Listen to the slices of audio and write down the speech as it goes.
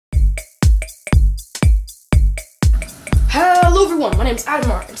everyone, my name is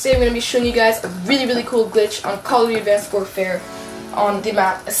Adamar, and today I'm going to be showing you guys a really cool glitch on Call of Duty Advanced Warfare on the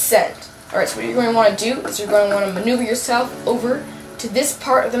map Ascent. Alright, so what you're going to want to do is you're going to want to maneuver yourself over to this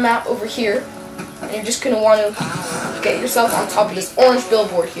part of the map over here, and you're just going to want to get yourself on top of this orange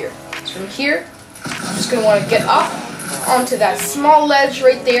billboard here. So from here, you're just going to want to get up onto that small ledge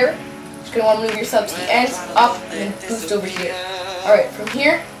right there. You're just going to want to move yourself to the end, up, and then boost over here. Alright, from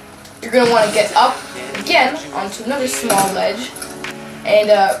here, you're going to want to get up again onto another small ledge and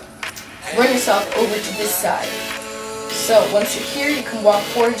run yourself over to this side. So once you're here, you can walk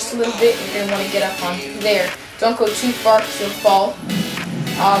forward just a little bit, and you're going to want to get up onto there. Don't go too far because you'll fall.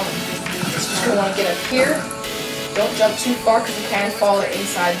 Just going to want to get up here. Don't jump too far because you can fall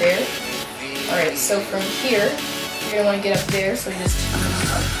inside there. Alright, so from here, you're going to want to get up there, so just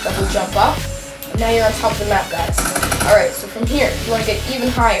double jump up. And now you're on top of the map, guys. Alright, so from here, if you want to get even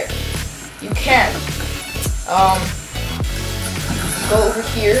higher, you can go over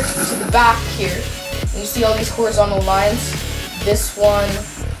here to the back here, and you see all these horizontal lines. This one.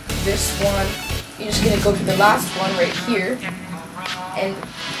 You're just gonna go to the last one right here, and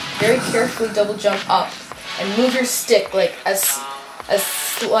very carefully double jump up and move your stick like as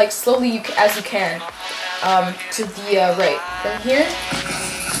slowly as you can to the right. From here,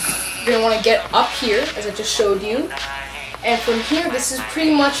 you're gonna want to get up here as I just showed you. And from here, this is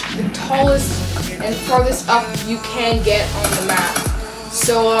pretty much the tallest and farthest up you can get on the map.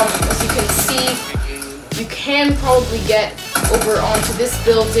 So, as you can see, you can probably get over onto this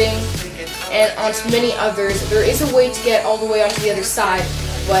building and onto many others. There is a way to get all the way onto the other side,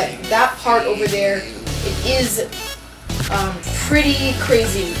 but that part over there, it is pretty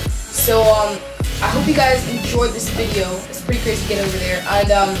crazy. So, I hope you guys enjoyed this video. It's pretty crazy to get over there,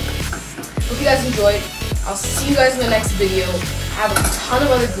 and hope you guys enjoyed. I'll see you guys in the next video. I have a ton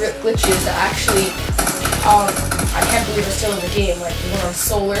of other glitches that actually, I can't believe are still in the game, like the one on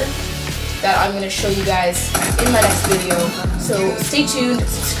Solar, that I'm going to show you guys in my next video. So stay tuned,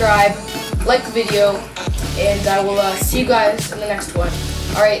 subscribe, like the video, and I will see you guys in the next one.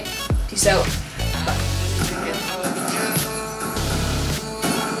 Alright, peace out. Bye.